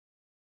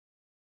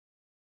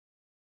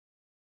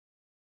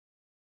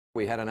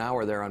We had an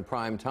hour there on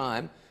prime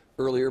time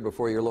earlier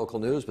before your local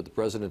news, but the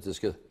president is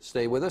going to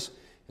stay with us,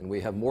 and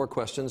we have more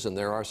questions, and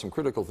there are some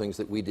critical things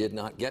that we did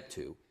not get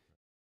to.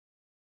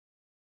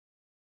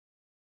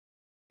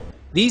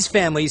 These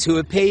families who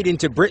have paid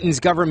into Britain's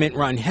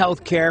government-run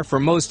health care for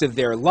most of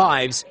their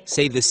lives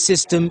say the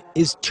system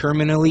is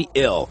terminally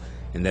ill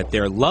and that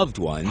their loved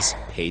ones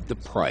paid the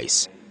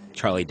price.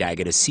 Charlie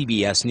Daggett of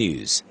CBS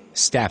News,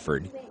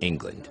 Stafford,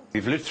 England.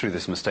 We've lived through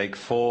this mistake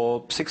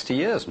for 60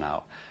 years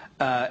now.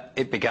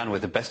 It began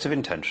with the best of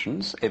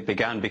intentions. It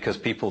began because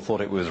people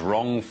thought it was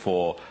wrong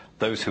for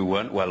those who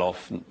weren't well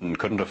off and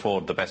couldn't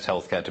afford the best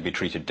health care to be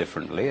treated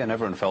differently, and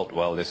everyone felt,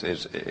 well,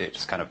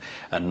 it's kind of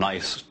a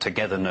nice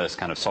togetherness,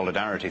 kind of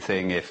solidarity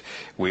thing if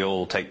we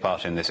all take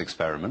part in this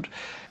experiment.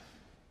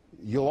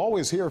 You'll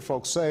always hear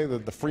folks say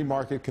that the free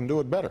market can do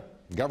it better.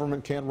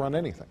 Government can't run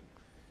anything.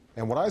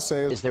 And what I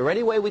say is... Is there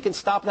any way we can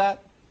stop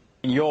that?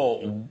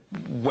 You're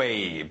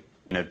way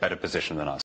in a better position than us.